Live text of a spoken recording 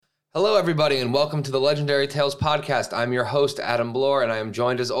Hello, everybody, and welcome to the Legendary Tales podcast. I'm your host, Adam Bloor, and I am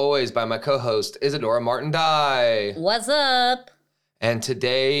joined, as always, by my co-host, Isadora Martin-Dye. What's up? And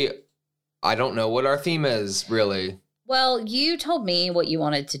today, I don't know what our theme is, really. Well, you told me what you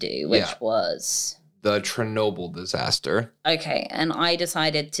wanted to do, which was... the Chernobyl disaster. Okay, and I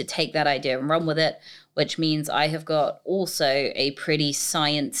decided to take that idea and run with it, which means I have got also a pretty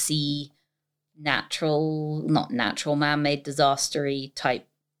science-y, not natural, man-made disaster-y type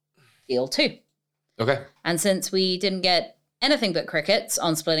deal too. Okay. And since we didn't get anything but crickets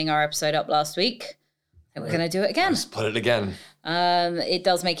on splitting our episode up last week, we're going to do it again. Split it again. It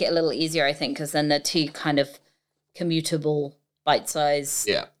does make it a little easier, I think, because then they're two kind of commutable bite-sized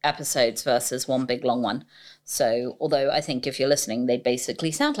episodes versus one big long one. So, although I think if you're listening, they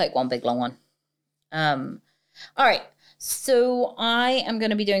basically sound like one big long one. All right. So I am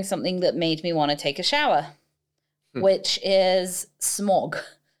going to be doing something that made me want to take a shower, which is smog.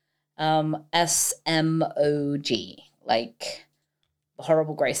 S-M-O-G, like the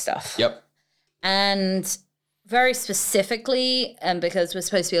horrible gray stuff. Yep. And very specifically, and because we're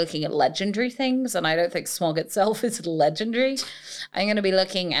supposed to be looking at legendary things, and I don't think smog itself is legendary, I'm going to be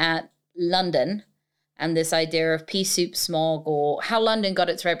looking at London and this idea of pea soup smog, or how London got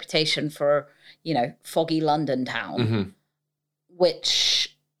its reputation for, Foggy London Town,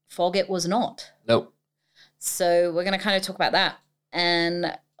 which fog it was not. Nope. So we're going to kind of talk about that.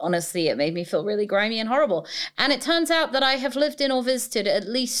 And honestly, it made me feel really grimy and horrible. And it turns out that I have lived in or visited at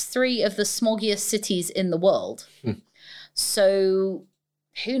least 3 of the smoggiest cities in the world. So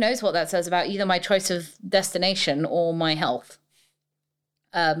who knows what that says about either my choice of destination or my health.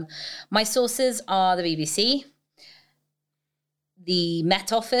 My sources are the BBC, the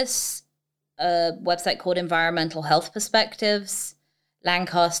Met Office, a website called Environmental Health Perspectives,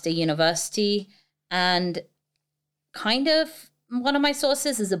 Lancaster University, and kind of one of my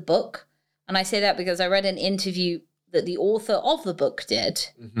sources is a book. And I say that because I read an interview that the author of the book did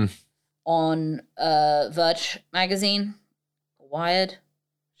on Verge magazine, Wired.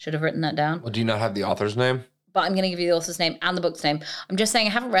 Should have written that down. Well, do you not have the author's name? But I'm going to give you the author's name and the book's name. I'm just saying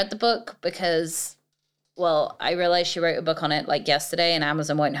I haven't read the book because, well, I realized she wrote a book on it like yesterday and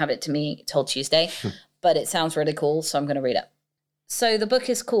Amazon won't have it to me till Tuesday. But it sounds really cool, so I'm going to read it. So the book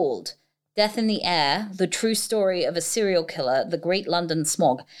is called Death in the Air, The True Story of a Serial Killer, the Great London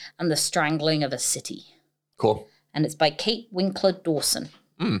Smog, and the Strangling of a City. Cool. And it's by Kate Winkler Dawson,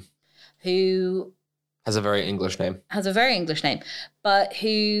 who... Has a very English name. But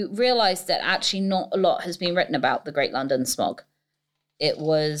who realized that actually not a lot has been written about the Great London Smog.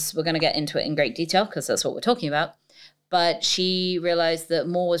 We're going to get into it in great detail because that's what we're talking about. But she realized that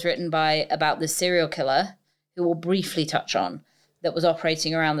more was written about this serial killer, who we'll briefly touch on, that was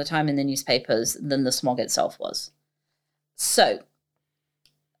operating around the time in the newspapers than the smog itself was. So,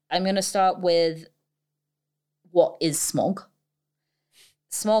 I'm going to start with what is smog.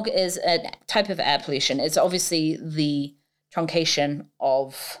 Smog is a type of air pollution. It's obviously the truncation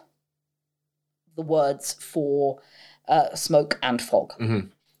of the words for smoke and fog.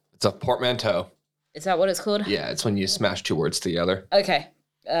 It's a portmanteau. Is that what it's called? Yeah, it's when you smash 2 words together. Okay.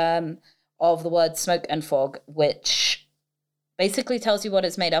 Of the words smoke and fog, which basically tells you what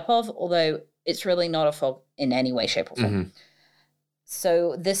it's made up of, although it's really not a fog in any way, shape, or form.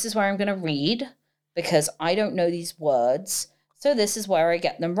 So this is where I'm going to read, because I don't know these words, so this is where I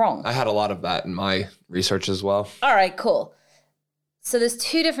get them wrong. I had a lot of that in my research as well. All right, cool. So there's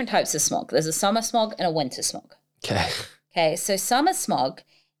 2 different types of smog. There's a summer smog and a winter smog. Okay, so summer smog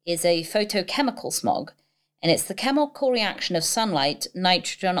is a photochemical smog, and it's the chemical reaction of sunlight,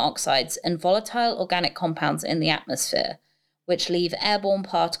 nitrogen oxides, and volatile organic compounds in the atmosphere, which leave airborne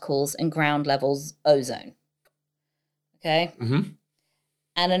particles and ground levels ozone. Okay?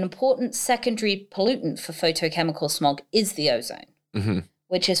 And an important secondary pollutant for photochemical smog is the ozone,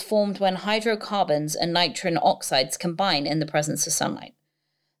 which is formed when hydrocarbons and nitrogen oxides combine in the presence of sunlight.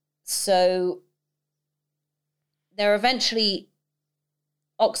 So they're eventually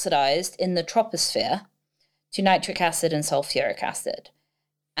oxidized in the troposphere to nitric acid and sulfuric acid.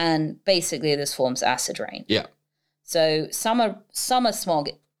 And basically this forms acid rain. Yeah. So summer smog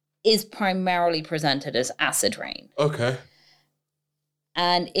is primarily presented as acid rain. Okay.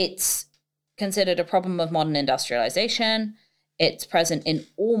 And it's considered a problem of modern industrialization. It's present in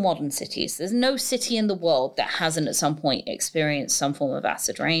all modern cities. There's no city in the world that hasn't at some point experienced some form of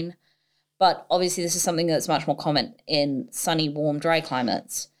acid rain. But obviously this is something that's much more common in sunny, warm, dry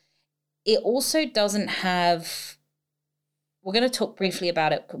climates. It also doesn't have... We're going to talk briefly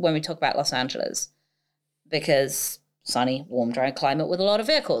about it when we talk about Los Angeles, because sunny, warm, dry climate with a lot of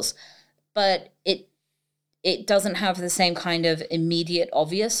vehicles. But it doesn't have the same kind of immediate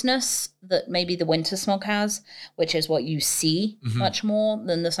obviousness that maybe the winter smog has, which is what you see much more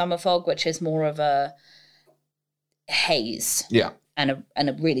than the summer fog, which is more of a haze and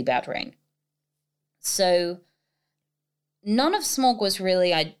a really bad rain. So none of smog was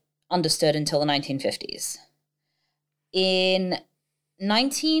really understood until the 1950s. In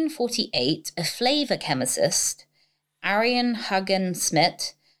 1948, a flavor chemist, Arian Hagen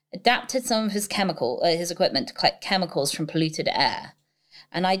Smith, adapted some of his equipment to collect chemicals from polluted air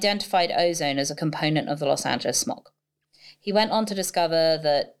and identified ozone as a component of the Los Angeles smog. He went on to discover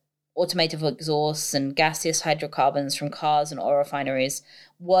that automotive exhausts and gaseous hydrocarbons from cars and oil refineries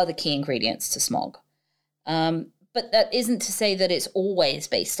were the key ingredients to smog. But that isn't to say that it's always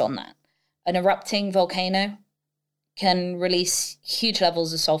based on that. An erupting volcano can release huge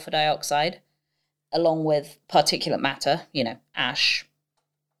levels of sulfur dioxide along with particulate matter, ash,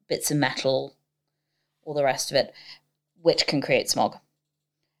 bits of metal, all the rest of it, which can create smog.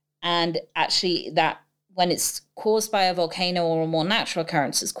 And actually that when it's caused by a volcano or a more natural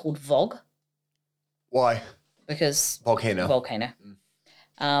occurrence, it's called VOG. Why? Because volcano.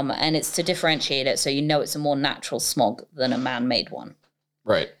 And it's to differentiate it so it's a more natural smog than a man-made one.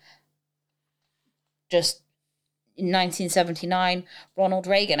 Right. Just in 1979, Ronald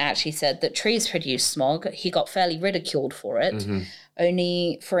Reagan actually said that trees produce smog. He got fairly ridiculed for it.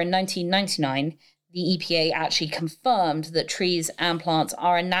 Only in 1999, the EPA actually confirmed that trees and plants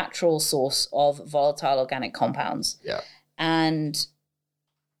are a natural source of volatile organic compounds. Yeah. And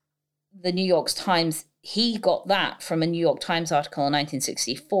the New York Times, he got that from a New York Times article in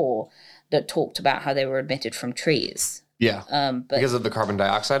 1964 that talked about how they were emitted from trees. Yeah. But because of the carbon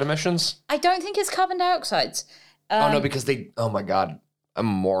dioxide emissions? I don't think it's carbon dioxide. Because oh my God, I'm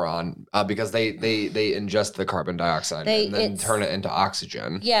a moron. Because they ingest the carbon dioxide and then turn it into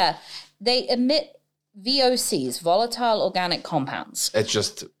oxygen. Yeah. They emit VOCs, volatile organic compounds. It's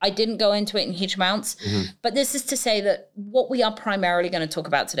just... I didn't go into it in huge amounts, but this is to say that what we are primarily going to talk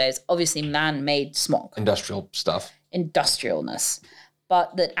about today is obviously man-made smog. Industrial stuff. Industrialness.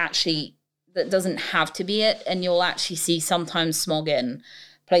 But that doesn't have to be it, and you'll actually see sometimes smog in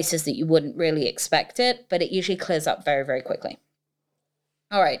places that you wouldn't really expect it, but it usually clears up very, very quickly.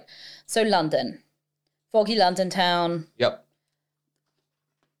 All right, so London. Foggy London Town. Yep.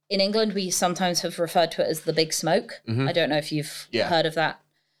 In England, we sometimes have referred to it as the Big Smoke. I don't know if you've heard of that.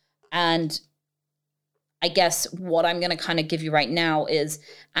 And I guess what I'm going to kind of give you right now is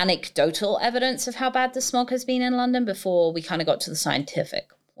anecdotal evidence of how bad the smog has been in London before we kind of got to the scientific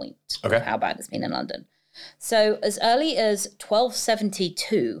point of how bad it's been in London. So as early as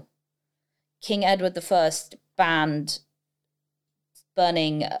 1272, King Edward I banned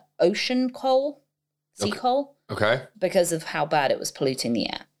burning ocean coal, sea coal, because of how bad it was polluting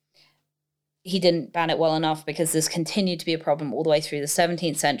the air. He didn't ban it well enough because this continued to be a problem all the way through the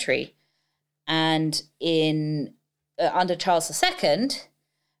 17th century. And under Charles II,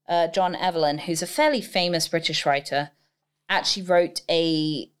 John Evelyn, who's a fairly famous British writer, actually wrote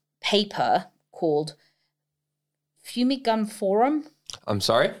a paper called Fumigum. I'm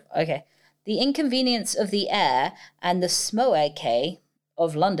sorry? Okay. The Inconvenience of the Air and the Smoke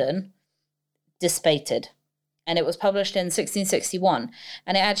of London Dissipated. And it was published in 1661.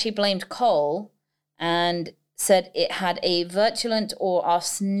 And it actually blamed coal and said it had a virulent or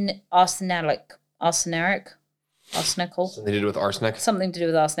arsenical. Something to do with arsenic? Something to do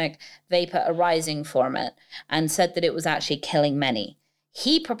with arsenic vapor arising from it, and said that it was actually killing many.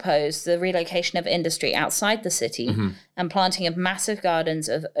 He proposed the relocation of industry outside the city and planting of massive gardens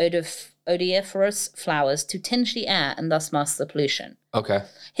of odoriferous flowers to tinge the air and thus mask the pollution. Okay.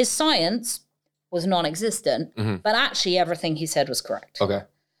 His science was non-existent, but actually everything he said was correct. Okay.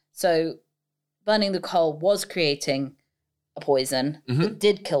 So burning the coal was creating a poison that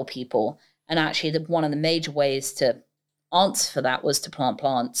did kill people, and actually one of the major ways to answer for that was to plant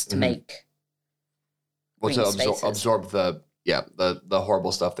plants to make green spaces. Absorb the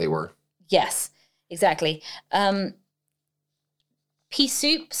horrible stuff they were. Yes, exactly. Pea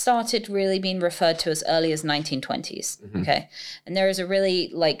soup started really being referred to as early as 1920s. Okay. And there is a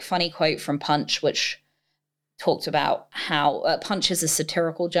really funny quote from Punch, which talked about how Punch is a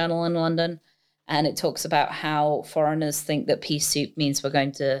satirical journal in London. And it talks about how foreigners think that pea soup means we're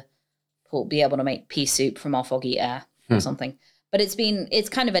going to be able to make pea soup from our foggy air or something. But it's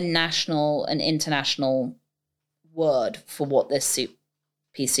kind of a national and international word for what this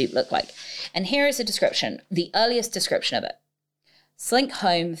pea soup looked like. And here is a description, the earliest description of it. Slink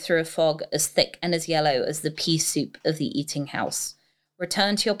home through a fog as thick and as yellow as the pea soup of the eating house.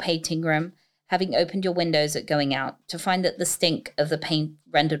 Return to your painting room, having opened your windows at going out, to find that the stink of the paint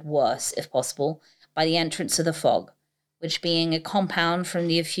rendered worse, if possible, by the entrance of the fog, which being a compound from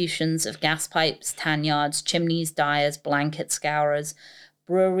the effusions of gas pipes, tan yards, chimneys, dyers, blanket scourers,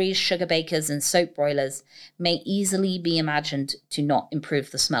 breweries, sugar bakers, and soap boilers, may easily be imagined to not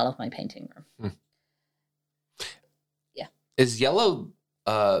improve the smell of my painting room. Yeah. Is yellow,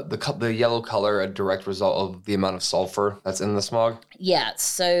 the yellow color, a direct result of the amount of sulfur that's in the smog? Yeah.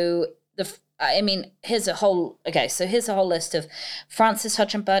 So here's a whole list of Francis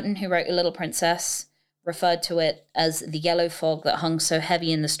Hutchinson Burton, who wrote A Little Princess, referred to it as the yellow fog that hung so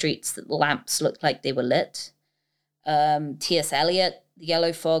heavy in the streets that the lamps looked like they were lit. T.S. Eliot, the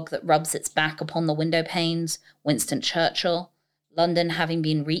yellow fog that rubs its back upon the window panes. Winston Churchill, London having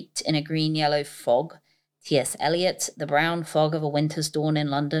been reeked in a green-yellow fog. T.S. Eliot, the brown fog of a winter's dawn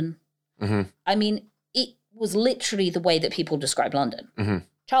in London. Mm-hmm. I mean, it was literally the way that people describe London. Mm-hmm.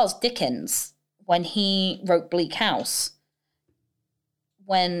 Charles Dickens, when he wrote Bleak House,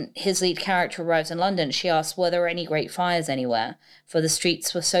 when his lead character arrives in London, she asks, were there any great fires anywhere? For the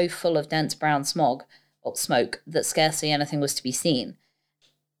streets were so full of dense brown smoke that scarcely anything was to be seen.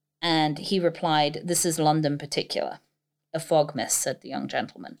 And he replied, this is London particular. A fog mist, said the young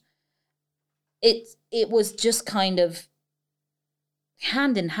gentleman. It was just kind of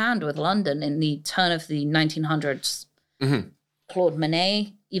hand in hand with London in the turn of the 1900s. Mm-hmm. Claude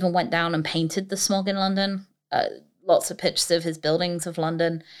Monet even went down and painted the smog in London. Lots of pictures of his buildings of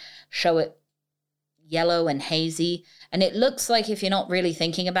London show it yellow and hazy. And it looks like, if you're not really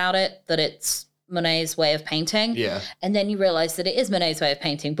thinking about it, that it's Monet's way of painting. Yeah. And then you realize that it is Monet's way of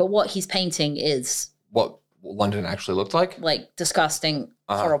painting, but what he's painting is what London actually looked like? Like disgusting,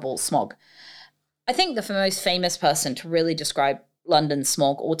 horrible smog. I think the most famous person to really describe London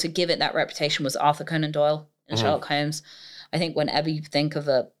smog or to give it that reputation was Arthur Conan Doyle in Sherlock Holmes. I think whenever you think of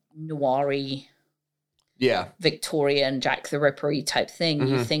a noir-y, Victorian Jack the Ripper type thing,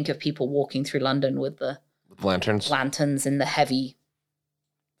 you think of people walking through London with the lanterns in the heavy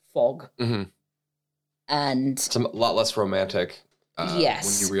fog. Mm-hmm. And it's a lot less romantic.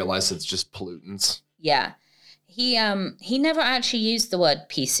 Yes. When you realize it's just pollutants. Yeah. He never actually used the word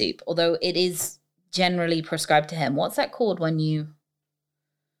pea soup, although it is generally prescribed to him. What's that called when you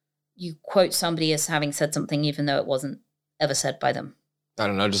quote somebody as having said something even though it wasn't ever said by them? I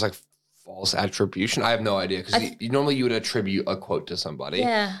don't know, just like false attribution. I have no idea, because normally you would attribute a quote to somebody.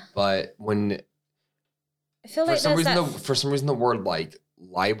 Yeah. But when I feel like for some reason the word like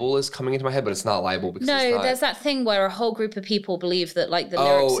libel is coming into my head, but it's not libel because there's that thing where a whole group of people believe that like the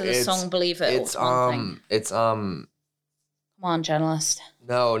lyrics of the song believe it. Come on, journalist.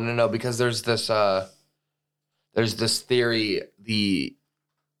 No, because there's this theory,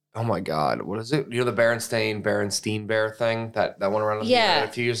 oh my God, what is it? You know, the Berenstein Bear thing that went around on the internet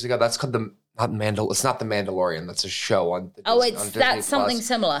a few years ago? That's called it's not the Mandalorian. That's a show on that's something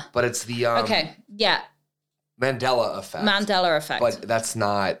similar. But it's the Mandela effect. Mandela effect. But that's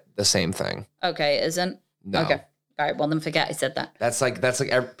not the same thing. Okay, isn't? No. Okay. All right, well then forget I said that. That's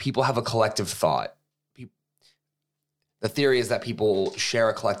like people have a collective thought. The theory is that people share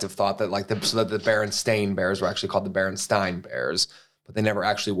a collective thought that so that the Berenstain Bears were actually called the Berenstein Bears, but they never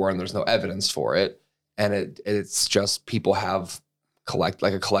actually were, and there's no evidence for it. And it's just people have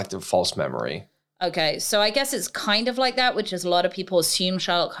a collective false memory. Okay, so I guess it's kind of like that, which is a lot of people assume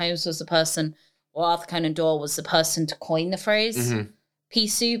Sherlock Holmes was the person, or Arthur Conan Doyle was the person to coin the phrase pea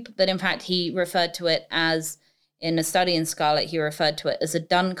soup, but in fact he referred to it as, in A Study in Scarlet, he referred to it as a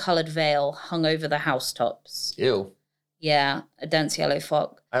dun-coloured veil hung over the housetops. Ew. Yeah, a dense yellow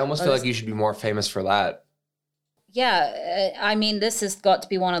fog. I almost feel like you should be more famous for that. Yeah, I mean, this has got to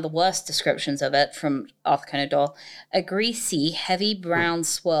be one of the worst descriptions of it from Arthur Conan Doyle. A greasy, heavy brown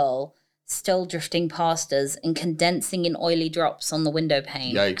swirl still drifting past us and condensing in oily drops on the window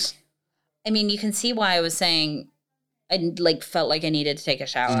pane. Yikes. I mean, you can see why I was saying I felt like I needed to take a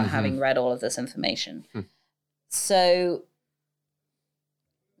shower having read all of this information. So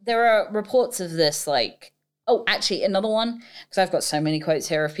there are reports of this actually, another one, because I've got so many quotes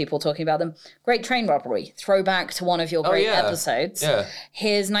here of people talking about them. Great train robbery. Throwback to one of your great episodes. Yeah.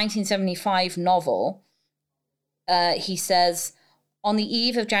 His 1975 novel, he says, on the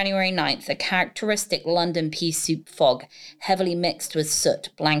eve of January 9th, a characteristic London pea soup fog, heavily mixed with soot,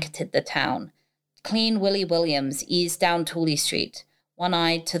 blanketed the town. Clean Willie Williams eased down Tooley Street,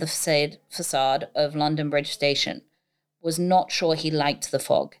 one-eyed to the facade of London Bridge Station. Was not sure he liked the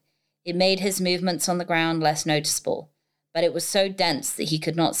fog. It made his movements on the ground less noticeable, but it was so dense that he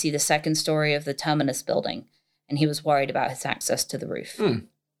could not see the second story of the Terminus building, and he was worried about his access to the roof.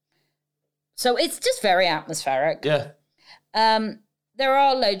 So it's just very atmospheric. Yeah. There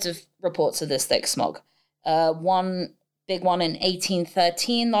are loads of reports of this thick smog. One big one in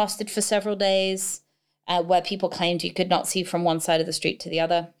 1813 lasted for several days. where people claimed you could not see from one side of the street to the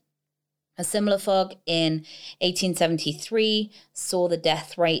other. A similar fog in 1873 saw the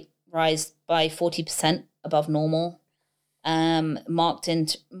death rate rise by 40% above normal. Marked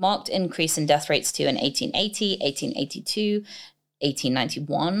increase in death rates too in 1880, 1882,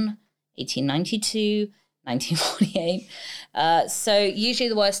 1891, 1892, 1948. So usually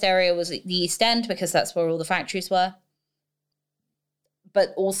the worst area was the East End because that's where all the factories were.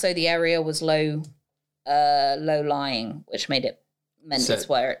 But also the area was low lying, which meant it's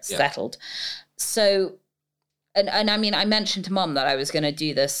where it settled. So, and I mean, I mentioned to Mum that I was going to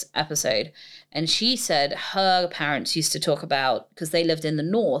do this episode, and she said her parents used to talk about, because they lived in the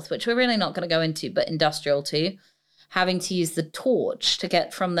north, which we're really not going to go into, but industrial too, having to use the torch to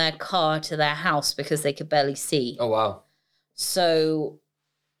get from their car to their house because they could barely see. Oh, wow. So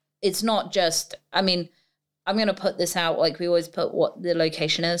it's not just, I mean, I'm going to put this out, like we always put what the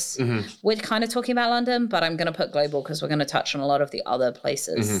location is. Mm-hmm. We're kind of talking about London, but I'm going to put global because we're going to touch on a lot of the other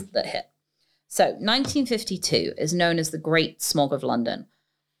places that hit. So 1952 is known as the Great Smog of London.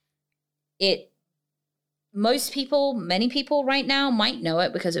 Many people right now might know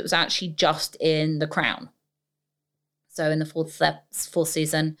it because it was actually just in The Crown. So in the fourth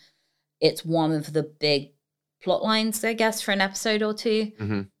season, it's one of the big plot lines, I guess, for an episode or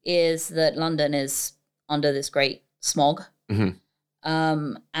two, is that London is under this great smog.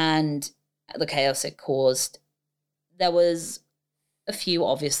 And the chaos it caused. There was a few,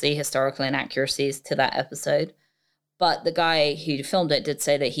 obviously, historical inaccuracies to that episode. But the guy who filmed it did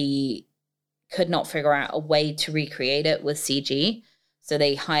say that he could not figure out a way to recreate it with CG. So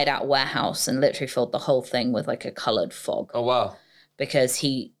they hired out a warehouse and literally filled the whole thing with like a colored fog. Oh, wow. Because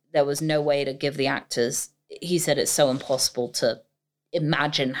there was no way to give the actors, he said it's so impossible to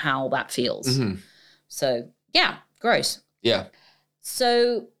imagine how that feels. So, yeah, gross. Yeah.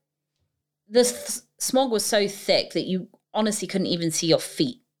 So the smog was so thick that you honestly couldn't even see your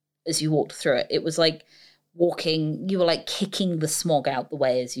feet as you walked through it. It was like you were like kicking the smog out the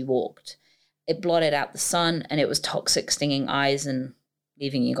way as you walked. It blotted out the sun, and it was toxic, stinging eyes and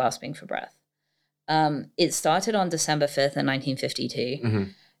leaving you gasping for breath. It started on December 5th in 1952.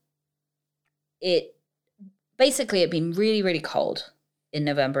 It'd been really, really cold in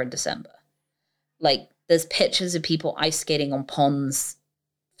November and December. Like, there's pictures of people ice skating on ponds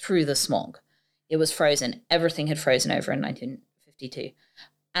through the smog. It was frozen. Everything had frozen over in 1952.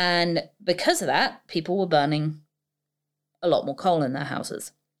 And because of that, people were burning a lot more coal in their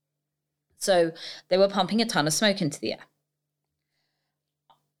houses. So they were pumping a ton of smoke into the air.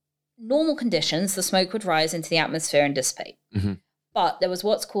 Normal conditions, the smoke would rise into the atmosphere and dissipate. But there was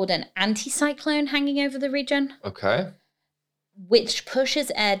what's called an anticyclone hanging over the region. Okay. Which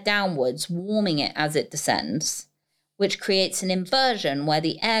pushes air downwards, warming it as it descends, which creates an inversion where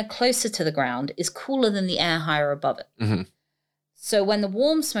the air closer to the ground is cooler than the air higher above it. So when the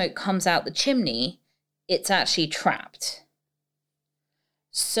warm smoke comes out the chimney, it's actually trapped.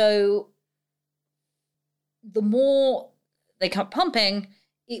 So the more they kept pumping,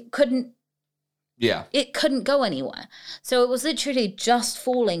 it couldn't go anywhere. So it was literally just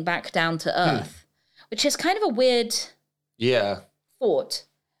falling back down to earth, which is kind of a weird thought.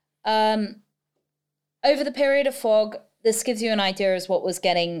 Over the period of fog, this gives you an idea as what was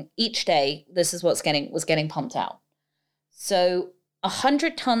getting each day. This is was getting pumped out. So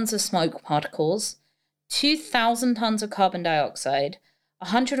 100 tons of smoke particles, 2,000 tons of carbon dioxide,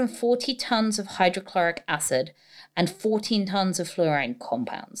 140 tons of hydrochloric acid, and 14 tons of fluorine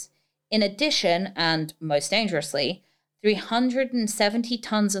compounds. In addition, and most dangerously, 370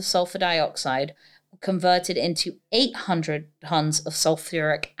 tons of sulfur dioxide were converted into 800 tons of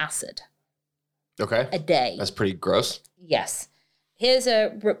sulfuric acid. Okay. A day. That's pretty gross. Yes.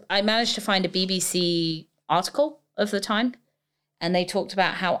 I managed to find a BBC article of the time, and they talked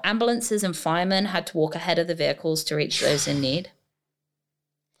about how ambulances and firemen had to walk ahead of the vehicles to reach those in need.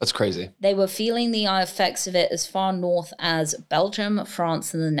 That's crazy. They were feeling the effects of it as far north as Belgium,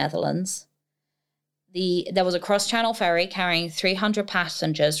 France, and the Netherlands. There was a cross-channel ferry carrying 300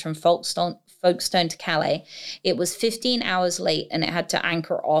 passengers from Folkestone to Calais. It was 15 hours late, and it had to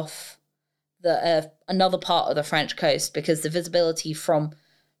anchor off another part of the French coast because the visibility from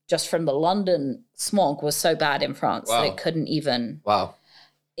the London smog was so bad in France that it couldn't even. Wow.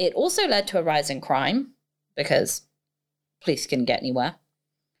 It also led to a rise in crime because police couldn't get anywhere.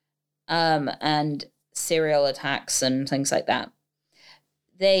 And serial attacks and things like that.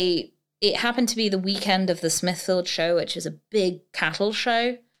 It happened to be the weekend of the Smithfield show, which is a big cattle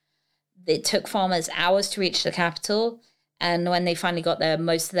show. It took farmers hours to reach the capital. And when they finally got there,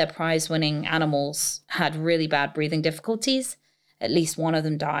 most of their prize-winning animals had really bad breathing difficulties. At least one of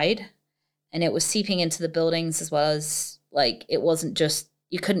them died. and it was seeping into the buildings as well as, like, it wasn't just,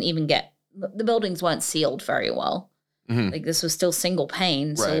 you couldn't even get, the buildings weren't sealed very well. Like, this was still single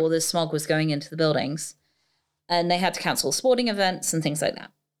pane, so all this smog was going into the buildings. And they had to cancel sporting events and things like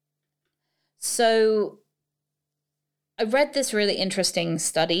that. So I read this really interesting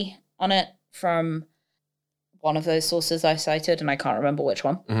study on it from one of those sources I cited, and I can't remember which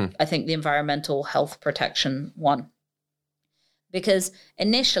one. I think the Environmental Health Protection one. Because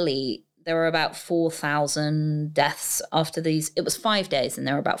initially there were about 4,000 deaths after these. It was 5 days and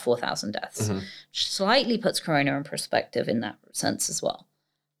there were about 4,000 deaths. Which slightly puts Corona in perspective in that sense as well.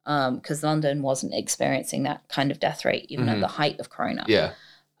 Because London wasn't experiencing that kind of death rate even at the height of Corona. Yeah.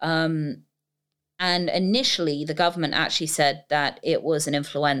 And initially the government actually said that it was an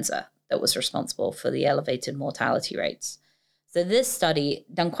influenza that was responsible for the elevated mortality rates. So this study,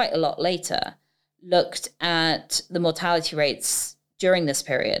 done quite a lot later, looked at the mortality rates during this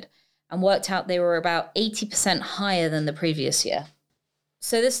period and worked out they were about 80% higher than the previous year.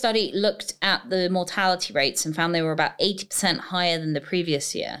 So this study looked at the mortality rates and found they were about 80% higher than the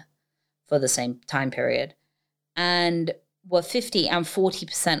previous year for the same time period, and were 50 and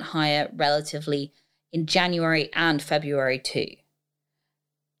 40% higher relatively in January and February too.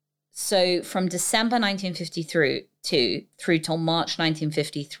 So from December 1952 through till March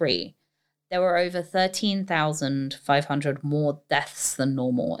 1953, there were over 13,500 more deaths than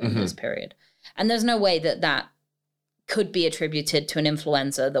normal in this period. And there's no way that that could be attributed to an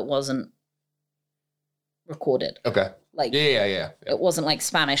influenza that wasn't recorded. Okay. Like, Yeah. It wasn't like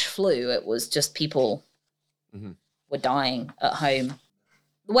Spanish flu. It was just people were dying at home.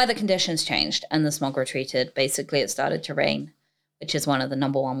 The weather conditions changed and the smog retreated. Basically, it started to rain, which is one of the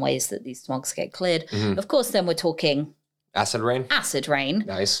number one ways that these smogs get cleared. Of course, then we're talking acid rain.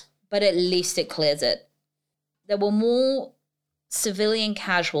 Nice. But at least it clears it. There were more civilian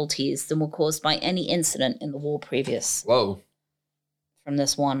casualties than were caused by any incident in the war previous. Whoa. From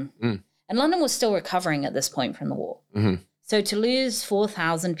this one. And London was still recovering at this point from the war. So to lose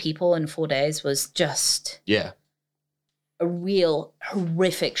 4,000 people in 4 days was just a real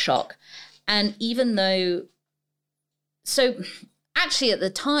horrific shock. And even though, so actually at the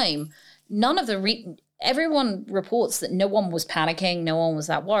time, none of the, everyone reports that no one was panicking, no one was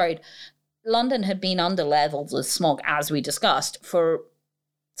that worried. London had been under levels of smog, as we discussed,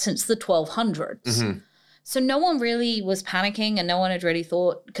 since the 1200s. So no one really was panicking and no one had really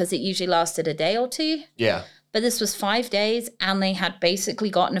thought, because it usually lasted a day or two. Yeah. But this was 5 days and they had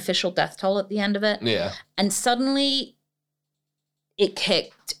basically got an official death toll at the end of it. Yeah. And suddenly it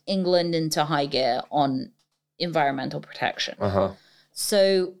kicked England into high gear on environmental protection.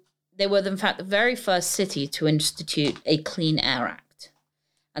 So they were, in fact, the very first city to institute a Clean Air Act.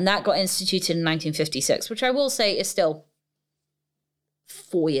 And that got instituted in 1956, which I will say is still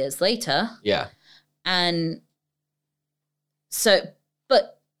 4 years later. Yeah. And so,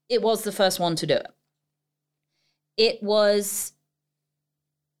 but it was the first one to do it. It was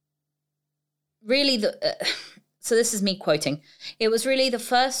really so this is me quoting, it was really the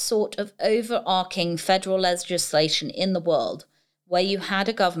first sort of overarching federal legislation in the world where you had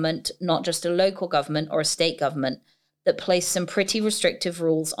a government, not just a local government or a state government, that placed some pretty restrictive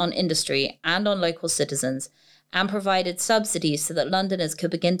rules on industry and on local citizens and provided subsidies so that Londoners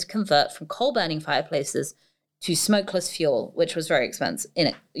could begin to convert from coal-burning fireplaces to smokeless fuel, which was very expensive.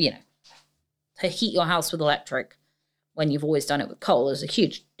 To heat your house with electric when you've always done it with coal is a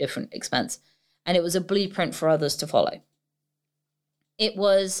huge different expense. And it was a blueprint for others to follow. It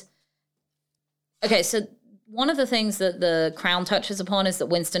was... Okay, so one of the things that the Crown touches upon is that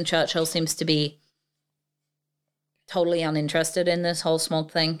Winston Churchill seems to be totally uninterested in this whole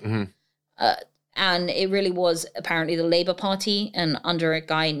smog thing. And it really was apparently the Labour Party and under a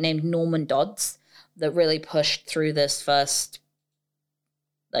guy named Norman Dodds that really pushed through this first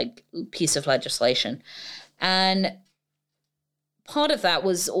piece of legislation. And part of that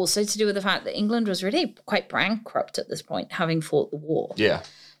was also to do with the fact that England was really quite bankrupt at this point, having fought the war. Yeah.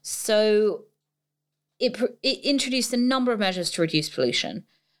 So it introduced a number of measures to reduce pollution.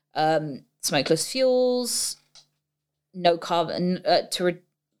 Smokeless fuels, no carbon,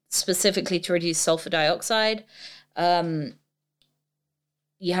 specifically to reduce sulfur dioxide. You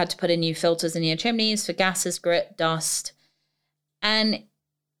had to put in new filters in your chimneys for gases, grit, dust. And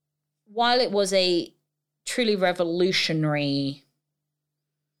while it was a truly revolutionary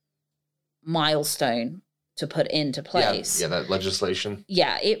milestone to put into place. Yeah, that legislation.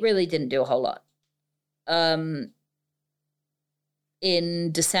 Yeah, it really didn't do a whole lot.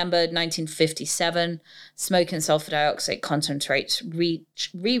 In December 1957, smoke and sulfur dioxide concentrates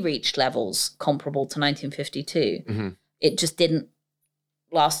reached levels comparable to 1952. It just didn't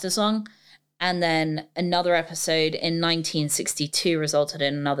last as long. And then another episode in 1962 resulted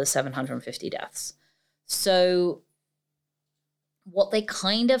in another 750 deaths. So what they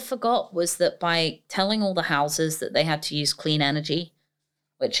kind of forgot was that by telling all the houses that they had to use clean energy,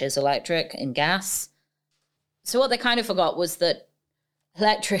 which is electric and gas. So what they kind of forgot was that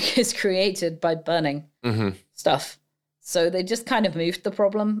electric is created by burning stuff. So they just kind of moved the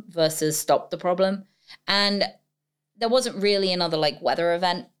problem versus stopped the problem. And there wasn't really another like weather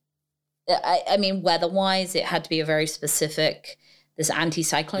event. I mean, weather-wise, it had to be a very specific, this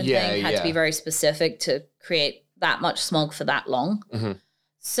anticyclone thing had to be very specific to create that much smog for that long.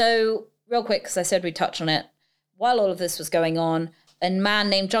 So real quick, because I said we'd touch on it, while all of this was going on, a man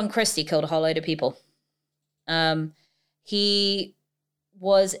named John Christie killed a whole load of people. He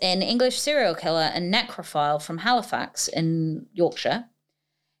was an English serial killer and necrophile from Halifax in Yorkshire.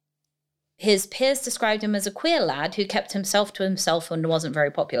 His peers described him as a queer lad who kept himself to himself and wasn't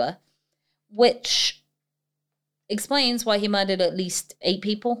very popular, which explains why he murdered at least 8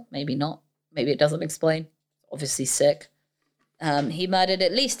 people. Maybe not. Maybe it doesn't explain. Obviously sick. He murdered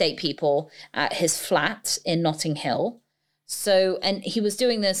at least 8 people at his flat in Notting Hill. So, and he was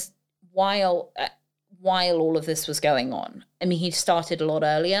doing this while all of this was going on. I mean, he started a lot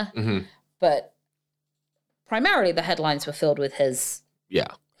earlier, but primarily the headlines were filled with his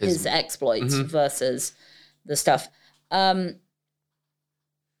exploits versus the stuff.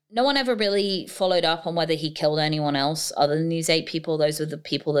 No one ever really followed up on whether he killed anyone else other than these 8 people. Those were the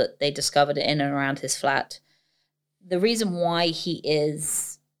people that they discovered in and around his flat. The reason why he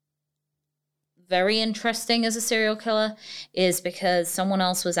is very interesting as a serial killer is because someone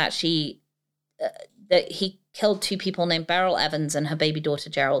else was actually that he killed 2 people named Beryl Evans and her baby daughter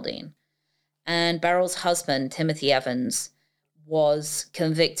Geraldine. And Beryl's husband, Timothy Evans, was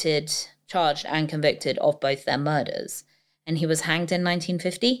charged and convicted of both their murders. And he was hanged in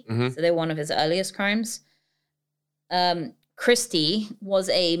 1950. So they were one of his earliest crimes. Christie was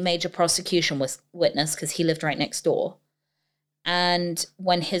a major prosecution witness because he lived right next door. And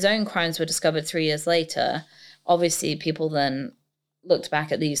when his own crimes were discovered 3 years later, obviously people then looked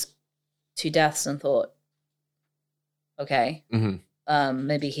back at these 2 deaths and thought, okay,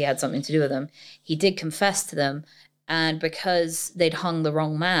 maybe he had something to do with them. He did confess to them. And because they'd hung the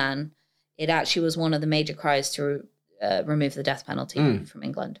wrong man, it actually was one of the major cries to remove the death penalty from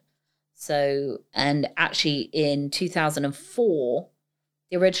England. So, and actually in 2004,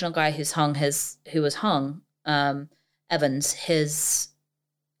 the original guy who was hung, Evans, his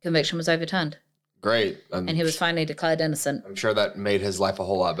conviction was overturned. Great. And he was finally declared innocent. I'm sure that made his life a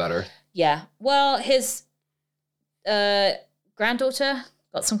whole lot better. Yeah. Well, his granddaughter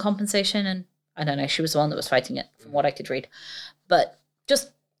got some compensation, and I don't know, she was the one that was fighting it from what I could read. But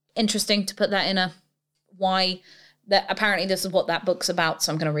just interesting to put that in why that apparently this is what that book's about,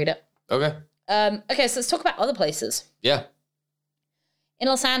 so I'm going to read it. Okay. Okay, so let's talk about other places. Yeah. In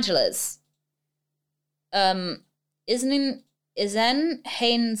Los Angeles, Izen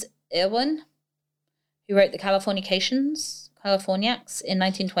Haynes Irwin, who wrote The Californiacs in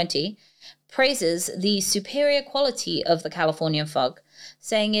 1920, praises the superior quality of the Californian fog,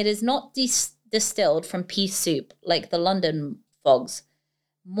 saying it is not distilled from pea soup like the London fogs.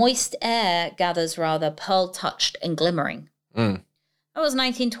 Moist air gathers rather pearl-touched and glimmering. That was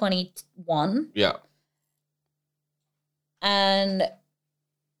 1921. Yeah. And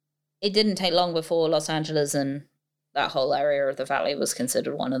it didn't take long before Los Angeles and that whole area of the valley was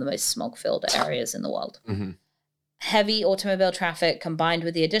considered one of the most smog-filled areas in the world. Heavy automobile traffic combined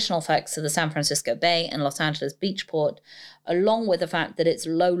with the additional effects of the San Francisco Bay and Los Angeles Beachport, along with the fact that it's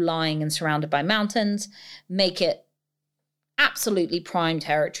low-lying and surrounded by mountains, make it absolutely prime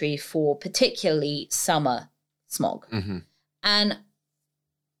territory for particularly summer smog. And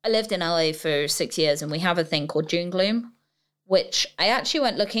I lived in LA for 6 years, and we have a thing called June gloom, which I actually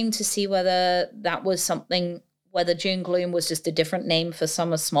went looking to see whether that was something, whether June gloom was just a different name for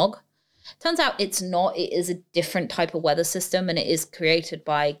summer smog. Turns out it's not. It is a different type of weather system, and it is created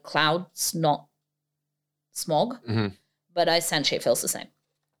by clouds, not smog. But essentially it feels the same.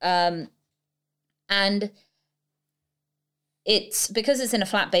 And it's because it's in a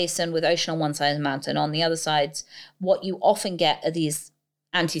flat basin with ocean on one side and mountain on the other sides, what you often get are these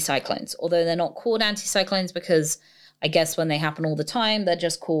anticyclones, although they're not called anticyclones because I guess when they happen all the time, they're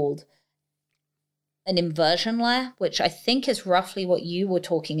just called an inversion layer, which I think is roughly what you were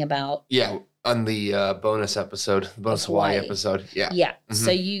talking about. Yeah, on the bonus Hawaii episode. Yeah. Yeah.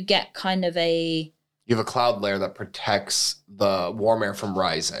 So you get kind of you have a cloud layer that protects the warm air from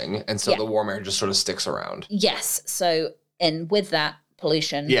rising, and so the warm air just sort of sticks around. Yes. So, and with that,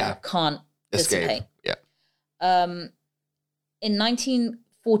 pollution can't dissipate. Yeah. In 19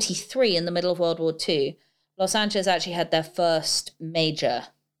 1943, in the middle of World War II, Los Angeles actually had their first major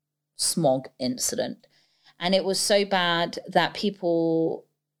smog incident. And it was so bad that people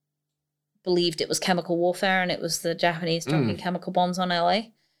believed it was chemical warfare and it was the Japanese dropping chemical bombs on LA.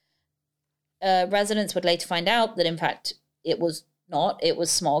 Residents would later find out that, in fact, it was not. It was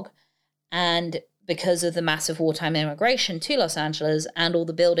smog. And because of the massive wartime immigration to Los Angeles and all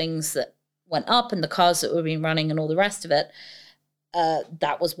the buildings that went up and the cars that were being running and all the rest of it,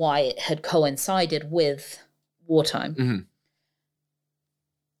 that was why it had coincided with wartime. Mm-hmm.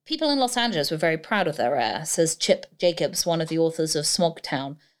 People in Los Angeles were very proud of their air, says Chip Jacobs, one of the authors of Smog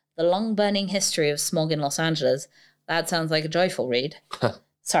Town, The Long-Burning History of Smog in Los Angeles. That sounds like a joyful read.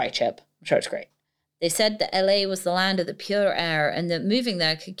 Sorry, Chip. I'm sure it's great. They said that LA was the land of the pure air and that moving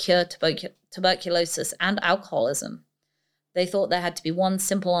there could cure tuberculosis and alcoholism. They thought there had to be one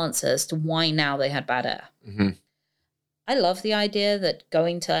simple answer as to why now they had bad air. Mm-hmm. I love the idea that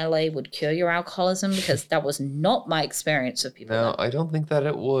going to LA would cure your alcoholism because that was not my experience of people. No, I don't think that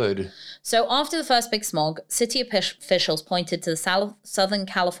it would. So after the first big smog, city officials pointed to the Southern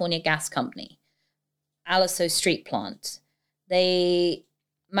California Gas Company, Aliso Street plant. They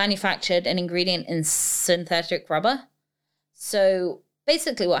manufactured an ingredient in synthetic rubber. So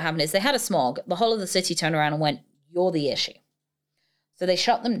basically what happened is they had a smog. The whole of the city turned around and went, "You're the issue." So they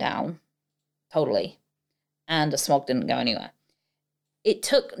shut them down totally. And the smog didn't go anywhere. It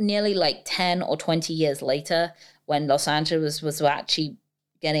took nearly like 10 or 20 years later when Los Angeles was actually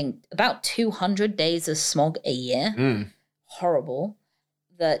getting about 200 days of smog a year. Horrible.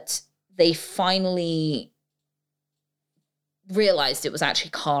 That they finally realized it was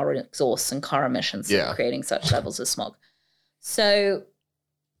actually car exhaust and car emissions that were creating such levels of smog. So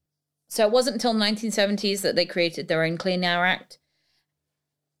it wasn't until the 1970s that they created their own Clean Air Act.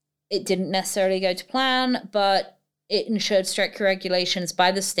 It didn't necessarily go to plan, but it ensured stricter regulations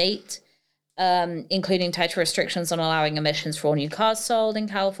by the state, including tighter restrictions on allowing emissions for all new cars sold in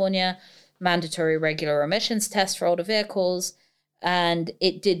California, mandatory regular emissions tests for older vehicles, and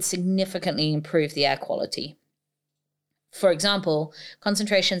it did significantly improve the air quality. For example,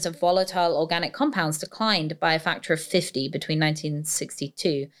 concentrations of volatile organic compounds declined by a factor of 50 between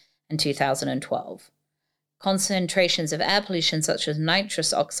 1962 and 2012. Concentrations of air pollution such as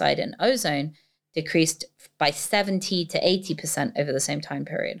nitrous oxide and ozone decreased by 70 to 80% over the same time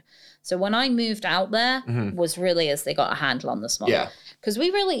period. So when I moved out there was really as they got a handle on the smog. Yeah. Because we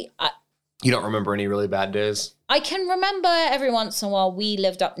really... You don't remember any really bad days? I can remember every once in a while we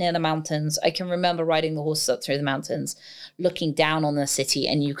lived up near the mountains. I can remember riding the horses up through the mountains, looking down on the city,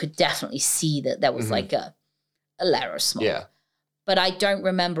 and you could definitely see that there was like a layer of smog. Yeah. But I don't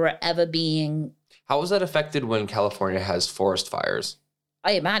remember it ever being... How was that affected when California has forest fires?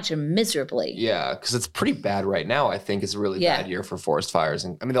 I imagine miserably. Yeah, because it's pretty bad right now. I think it's a really bad year for forest fires.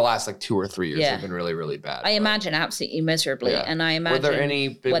 And I mean, the last like 2 or 3 years have been really, really bad. I imagine absolutely miserably. Yeah. And I imagine... Were there any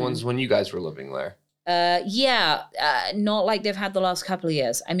big ones when you guys were living there? Not like they've had the last couple of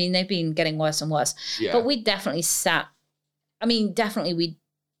years. I mean, they've been getting worse and worse. Yeah. But we definitely definitely we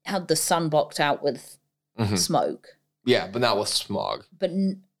had the sun blocked out with smoke. Yeah, but not with smog. But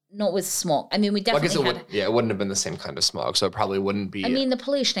not with smog. I mean, we definitely it wouldn't have been the same kind of smog, so it probably wouldn't be. I mean, the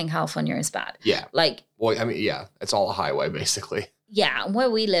pollution in California is bad. Yeah. Like... Well, I mean, yeah, it's all a highway, basically. Yeah, and where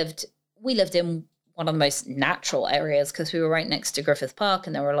we lived in one of the most natural areas because we were right next to Griffith Park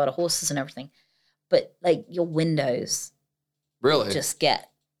and there were a lot of horses and everything. But, like, your windows... Really? Just get...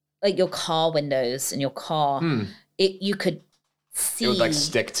 Like, your car windows and your car... You could... See. It would like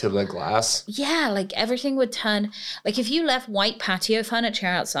stick to the glass. Yeah, like everything would turn. Like if you left white patio furniture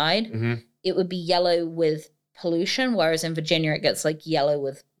outside, it would be yellow with pollution, whereas in Virginia it gets like yellow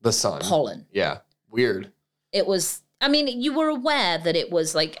with the sun, pollen. Yeah, weird. It was. I mean, you were aware that it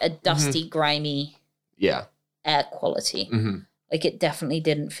was like a dusty, grimy, air quality. Like it definitely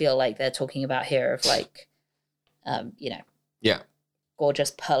didn't feel like they're talking about here of like,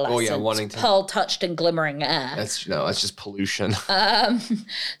 gorgeous pearlescent, pearl-touched and glimmering air. That's just pollution.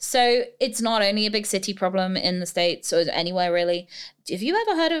 So it's not only a big city problem in the States or anywhere really. Have you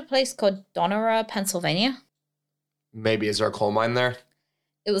ever heard of a place called Donora, Pennsylvania? Maybe. Is there a coal mine there?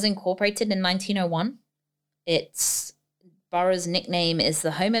 It was incorporated in 1901. Its borough's nickname is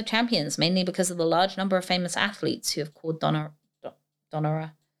the Home of Champions, mainly because of the large number of famous athletes who have called Donora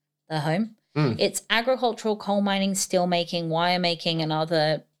their home. It's agricultural, coal mining, steel making, wire making, and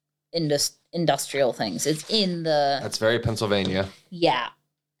other industrial things. It's in the... That's very Pennsylvania. Yeah.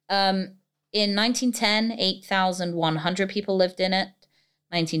 In 1910, 8,100 people lived in it.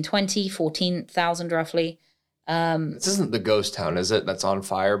 1920, 14,000 roughly. This isn't the ghost town, is it? That's on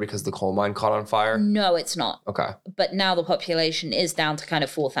fire because the coal mine caught on fire? No, it's not. Okay. But now the population is down to kind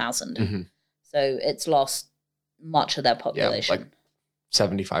of 4,000. Mm-hmm. So it's lost much of their population. Yeah, like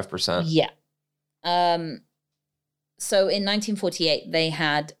 75%. Yeah. So in 1948, they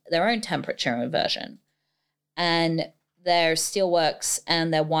had their own temperature inversion. And their steelworks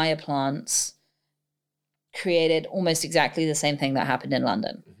and their wire plants created almost exactly the same thing that happened in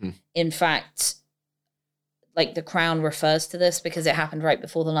London. Mm-hmm. In fact, like the Crown refers to this because it happened right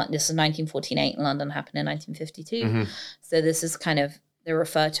before this is 1948 and London happened in 1952. Mm-hmm. So this is kind of, they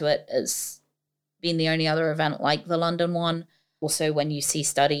refer to it as being the only other event like the London one. Also, when you see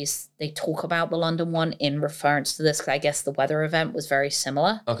studies, they talk about the London one in reference to this, because I guess the weather event was very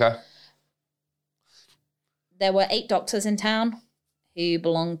similar. Okay. There were 8 doctors in town who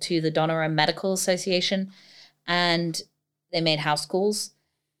belonged to the Donora Medical Association, and they made house calls.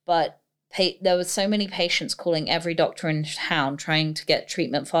 But there were so many patients calling every doctor in town trying to get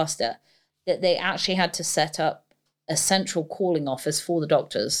treatment faster that they actually had to set up a central calling office for the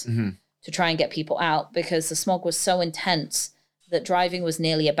doctors to try and get people out, because the smog was so intense that driving was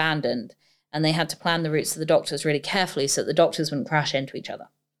nearly abandoned, and they had to plan the routes of the doctors really carefully so that the doctors wouldn't crash into each other.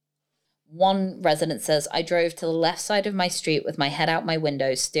 One resident says, I drove to the left side of my street with my head out my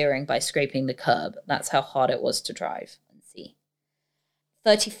window, steering by scraping the curb. That's how hard it was to drive and see.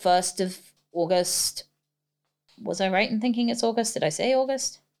 31st of August. Was I right in thinking it's August? Did I say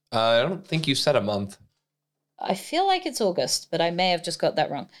August? I don't think you said a month. I feel like it's August, but I may have just got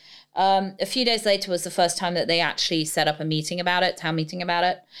that wrong. A few days later was the first time that they actually set up a meeting about it, town meeting about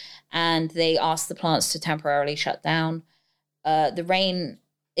it, and they asked the plants to temporarily shut down.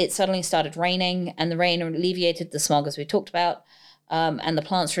 It suddenly started raining, and the rain alleviated the smog, as we talked about, and the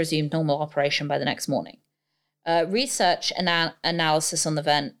plants resumed normal operation by the next morning. Research and analysis on the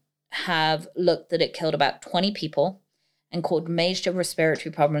event have looked that it killed about 20 people and caused major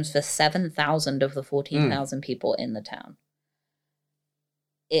respiratory problems for 7,000 of the 14,000 people in the town.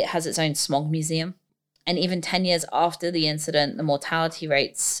 It has its own smog museum. And even 10 years after the incident, the mortality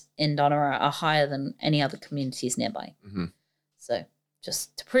rates in Donora are higher than any other communities nearby. Mm-hmm. So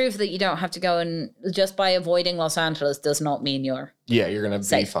just to prove that you don't have to go, and just by avoiding Los Angeles does not mean you're going to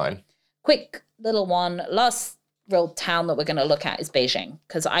be fine. Quick little one. Last real town that we're going to look at is Beijing,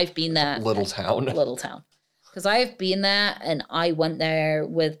 because I've been there. Little town. Because I've been there, and I went there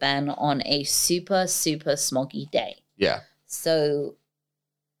with Ben on a super, super smoggy day. Yeah. So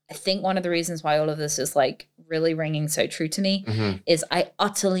I think one of the reasons why all of this is like really ringing so true to me is I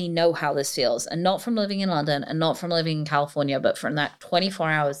utterly know how this feels, and not from living in London and not from living in California, but from that 24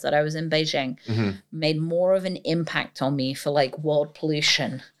 hours that I was in Beijing made more of an impact on me for like world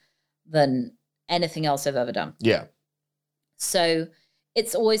pollution than anything else I've ever done. Yeah. So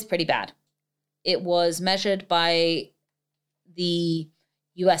it's always pretty bad. It was measured by the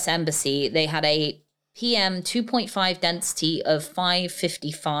US Embassy. They had a PM 2.5 density of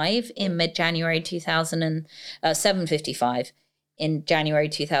 555 in mid-January 755 in January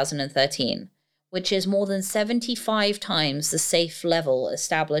 2013, which is more than 75 times the safe level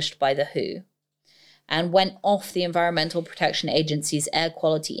established by the WHO, and went off the Environmental Protection Agency's Air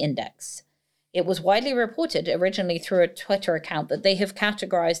Quality Index. It was widely reported originally through a Twitter account that they have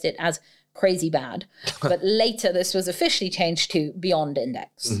categorized it as crazy bad, but later this was officially changed to Beyond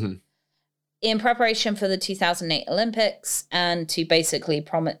Index. In preparation for the 2008 Olympics, and to basically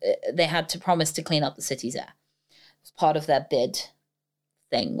they had to promise to clean up the city's air. Part of their bid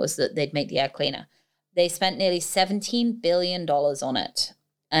thing was that they'd make the air cleaner. They spent nearly $17 billion on it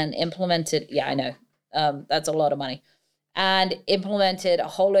and implemented, that's a lot of money, and implemented a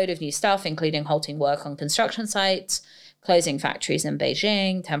whole load of new stuff, including halting work on construction sites, closing factories in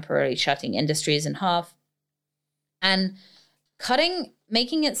Beijing, temporarily shutting industries in half, and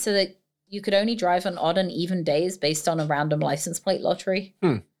making it so that you could only drive on odd and even days based on a random license plate lottery.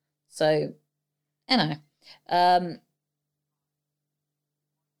 So, it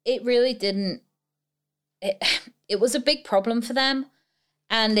really didn't. It was a big problem for them,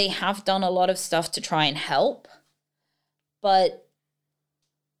 and they have done a lot of stuff to try and help, but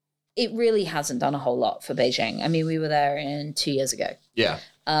it really hasn't done a whole lot for Beijing. I mean, we were there 2 years ago. Yeah.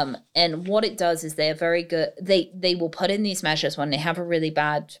 And what it does is they're very good. They will put in these measures when they have a really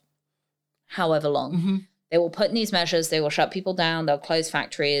bad, however long. They will put in these measures. They will shut people down. They'll close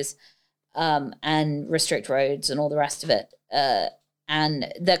factories and restrict roads and all the rest of it.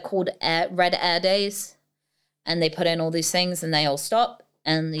 And they're called red air days. And they put in all these things and they all stop,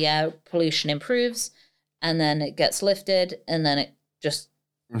 and the air pollution improves, and then it gets lifted, and then it just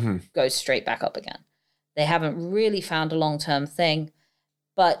goes straight back up again. They haven't really found a long-term thing.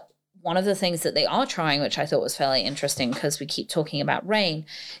 But one of the things that they are trying, which I thought was fairly interesting because we keep talking about rain,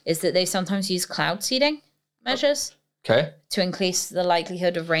 is that they sometimes use cloud seeding measures to increase the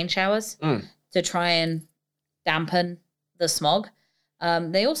likelihood of rain showers to try and dampen the smog.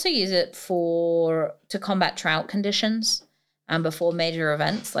 They also use it to combat drought conditions and before major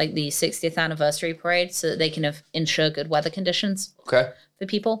events like the 60th anniversary parade so that they can ensure good weather conditions for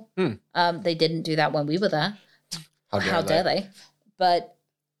people. They didn't do that when we were there. How dare they? But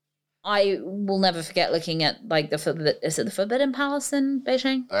I will never forget looking at like is it the Forbidden Palace in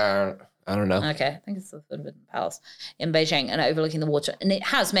Beijing? I don't know. Okay, I think it's the Forbidden Palace in Beijing and overlooking the water. And it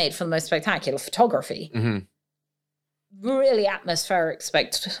has made for the most spectacular photography. Really atmospheric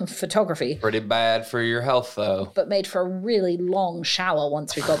photography. Pretty bad for your health, though. But made for a really long shower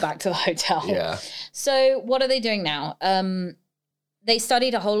once we got back to the hotel. Yeah. So what are they doing now? They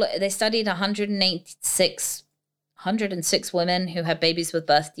studied 106 women who had babies with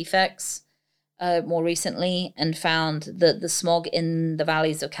birth defects more recently and found that the smog in the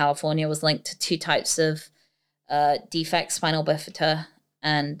valleys of California was linked to two types of defects, spinal bifida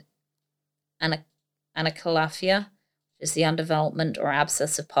and anacalaphia, which is the underdevelopment or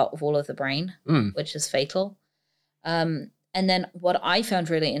abscess of part of all of the brain, which is fatal. And then what I found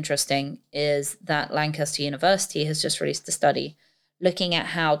really interesting is that Lancaster University has just released a study looking at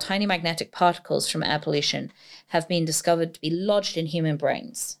how tiny magnetic particles from air pollution have been discovered to be lodged in human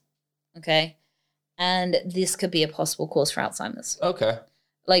brains. Okay. And this could be a possible cause for Alzheimer's. Okay.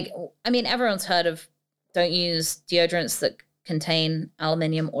 Like, I mean, everyone's heard of don't use deodorants that contain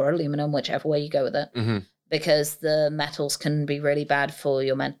aluminium or aluminum, whichever way you go with it, because the metals can be really bad for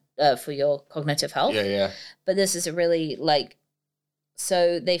your cognitive health. Yeah. But this is a really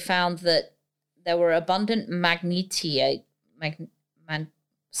so they found that there were abundant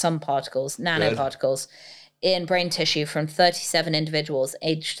some particles, nanoparticles, in brain tissue from 37 individuals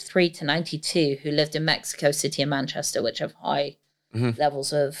aged 3 to 92 who lived in Mexico City and Manchester, which have high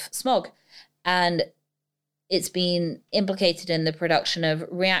levels of smog. And it's been implicated in the production of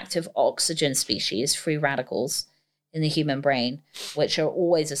reactive oxygen species, free radicals, in the human brain, which are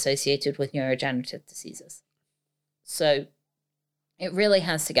always associated with neurodegenerative diseases. So it really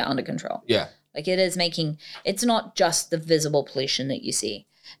has to get under control. Yeah. Like it's not just the visible pollution that you see.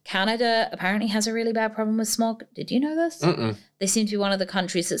 Canada apparently has a really bad problem with smog. Did you know this? They seem to be one of the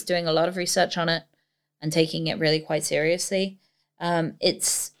countries that's doing a lot of research on it and taking it really quite seriously.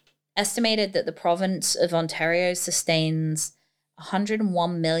 It's estimated that the province of Ontario sustains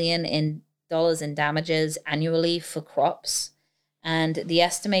 $101 million in damages annually for crops, and the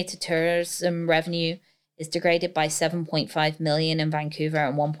estimated tourism revenue is degraded by $7.5 million in Vancouver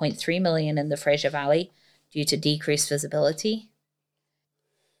and $1.3 million in the Fraser Valley due to decreased visibility.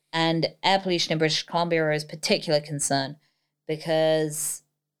 And air pollution in British Columbia is a particular concern because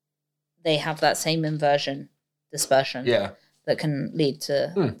they have that same dispersion that can lead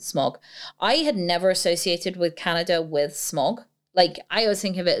to smog. I had never associated with Canada with smog. Like, I always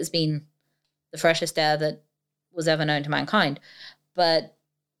think of it as being the freshest air that was ever known to mankind. But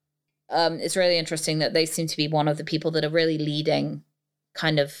it's really interesting that they seem to be one of the people that are really leading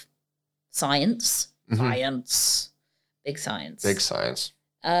kind of science. Big science.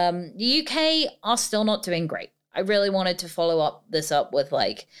 The UK are still not doing great. I really wanted to follow this up with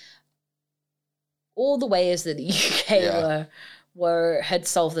like all the ways that the UK had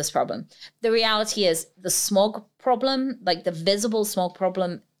solved this problem. The reality is the smog problem, like the visible smog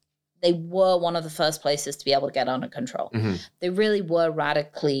problem, they were one of the first places to be able to get under control. They really were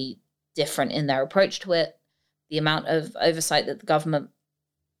radically different in their approach to it. The amount of oversight that the government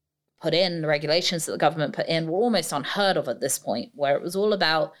put in, the regulations that the government put in were almost unheard of at this point, where it was all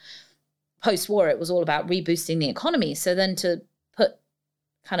about, post-war, it was all about reboosting the economy. So then to put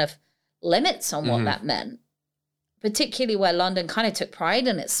kind of limits on what that meant, particularly where London kind of took pride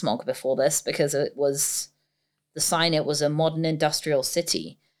in its smog before this because it was the sign it was a modern industrial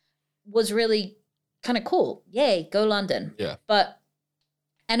city, was really kind of cool. Yay, go London. Yeah. But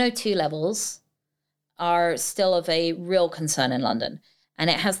NO2 levels are still of a real concern in London. And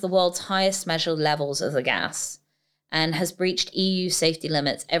it has the world's highest measured levels of the gas and has breached EU safety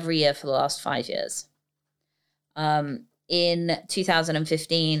limits every year for the last 5 years. In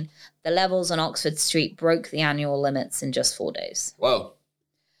 2015, the levels on Oxford Street broke the annual limits in just 4 days. Whoa.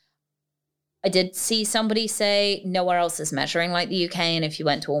 I did see somebody say nowhere else is measuring like the UK, and if you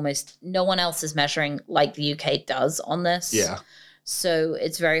went to almost no one else is measuring like the UK does on this. Yeah. So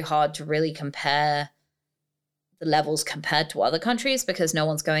it's very hard to really compare the levels compared to other countries because no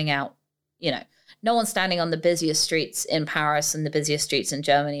one's going out, no one's standing on the busiest streets in Paris and the busiest streets in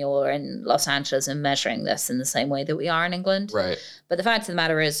Germany or in Los Angeles and measuring this in the same way that we are in England. Right. But the fact of the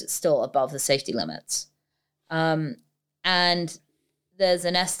matter is it's still above the safety limits. And there's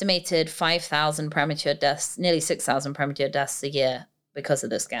an estimated 5,000 premature deaths, nearly 6,000 premature deaths a year because of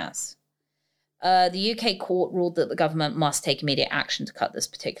this gas. The UK court ruled that the government must take immediate action to cut this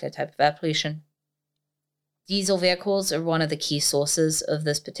particular type of air pollution. Diesel vehicles are one of the key sources of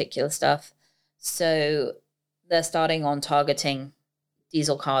this particular stuff. So they're starting on targeting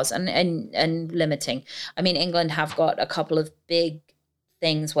diesel cars and limiting. I mean, England have got a couple of big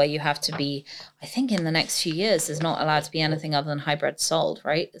things where you have to be, I think in the next few years, there's not allowed to be anything other than hybrid sold,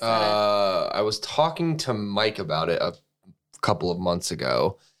 right? I was talking to Mike about it a couple of months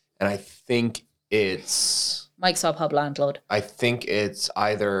ago, and I think it's... Mike's our pub landlord. I think it's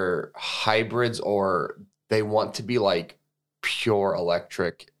either hybrids or they want to be like pure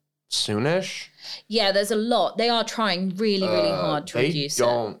electric soonish. Yeah, there's a lot. They are trying really, really hard to reduce it. They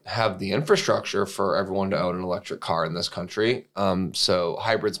don't have the infrastructure for everyone to own an electric car in this country. So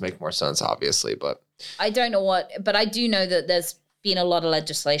hybrids make more sense, obviously, but... I don't know but I do know that there's been a lot of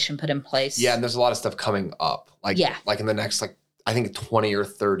legislation put in place. Yeah, and there's a lot of stuff coming up. Like in the next, I think 20 or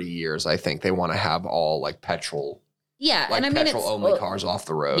 30 years, I think they want to have all like petrol. Yeah, and I mean, petrol-only cars off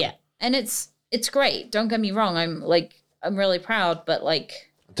the road. Yeah, and it's great. Don't get me wrong. I'm really proud, but like...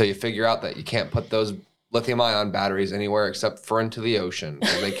 Until you figure out that you can't put those lithium-ion batteries anywhere except for into the ocean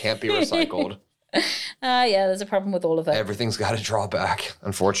because they can't be recycled. Yeah, there's a problem with all of it. Everything's got a drawback,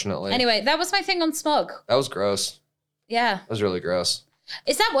 unfortunately. Anyway, that was my thing on smog. That was gross. Yeah. That was really gross.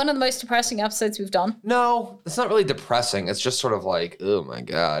 Is that one of the most depressing episodes we've done? No, it's not really depressing. It's just sort of like, oh my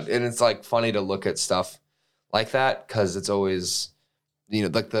God. And it's like funny to look at stuff like that because it's always...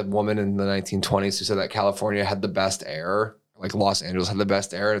 like the woman in the 1920s who said that California had the best air, like Los Angeles had the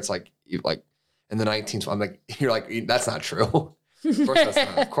best air. And it's like in the 1920s, I'm like, you're like, that's not true.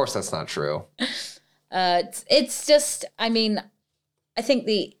 Of course that's not true. It's just, I mean, I think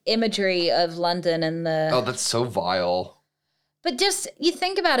the imagery of London and Oh, that's so vile. But just, you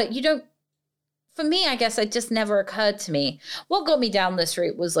think about it, for me, I guess it just never occurred to me. What got me down this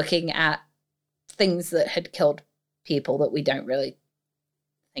route was looking at things that had killed people that we don't really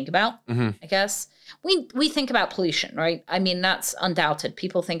think about, I guess. We think about pollution, right? I mean, that's undoubted.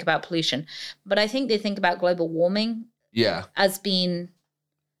 People think about pollution. But I think they think about global warming as being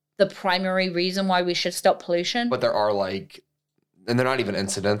the primary reason why we should stop pollution. But there are and they're not even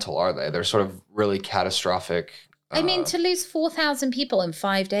incidental, are they? They're sort of really catastrophic. I mean, to lose 4,000 people in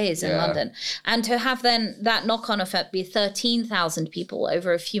 5 days in London and to have then that knock-on effect be 13,000 people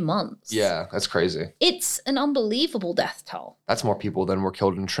over a few months. Yeah, that's crazy. It's an unbelievable death toll. That's more people than were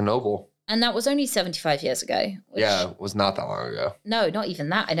killed in Chernobyl. And that was only 75 years ago. It was not that long ago. No, not even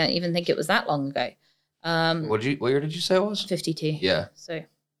that. I don't even think it was that long ago. What year did you say it was? 52. Yeah. So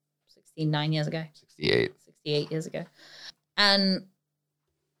 69 years ago. 68. 68 years ago. And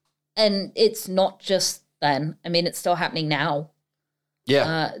it's not just then. I mean, it's still happening now.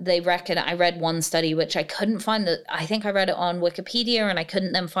 Yeah. They reckon, I read one study, which I couldn't find I think I read it on Wikipedia and I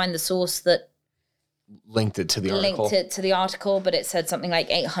couldn't then find the source that linked it to the article, but it said something like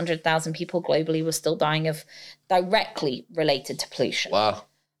 800,000 people globally were still dying of directly related to pollution. Wow.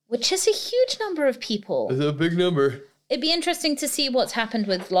 Which is a huge number of people. It's a big number. It'd be interesting to see what's happened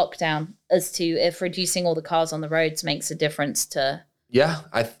with lockdown as to if reducing all the cars on the roads makes a difference to... Yeah,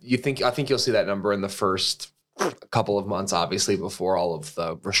 I think you'll see that number in the first couple of months, obviously, before all of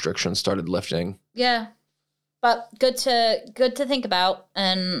the restrictions started lifting. Yeah. But good to think about.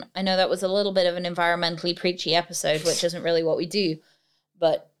 And I know that was a little bit of an environmentally preachy episode, which isn't really what we do.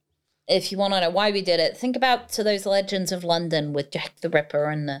 But if you want to know why we did it, think about to those legends of London with Jack the Ripper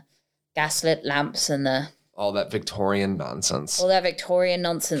and the gaslit lamps and all that Victorian nonsense. All that Victorian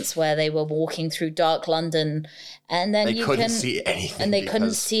nonsense where they were walking through dark London and then they couldn't see anything. And they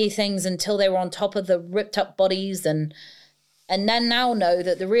couldn't see things until they were on top of the ripped up bodies and then now know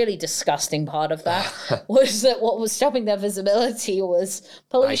that the really disgusting part of that was that what was stopping their visibility was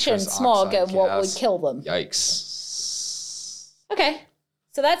pollution, smog, and what would kill them. Yikes. Okay.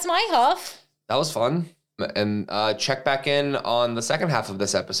 So that's my half. That was fun. And check back in on the second half of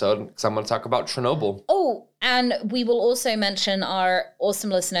this episode because I'm going to talk about Chernobyl. Oh, and we will also mention our awesome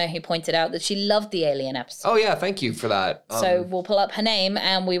listener who pointed out that she loved the Alien episode. Oh, yeah. Thank you for that. So we'll pull up her name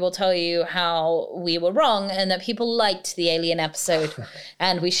and we will tell you how we were wrong and that people liked the Alien episode.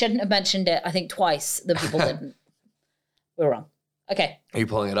 And we shouldn't have mentioned it, I think, twice that people didn't. We're wrong. Okay. Are you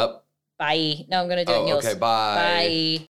pulling it up? Bye. No, I'm going to do it in yours. Okay, bye. Bye.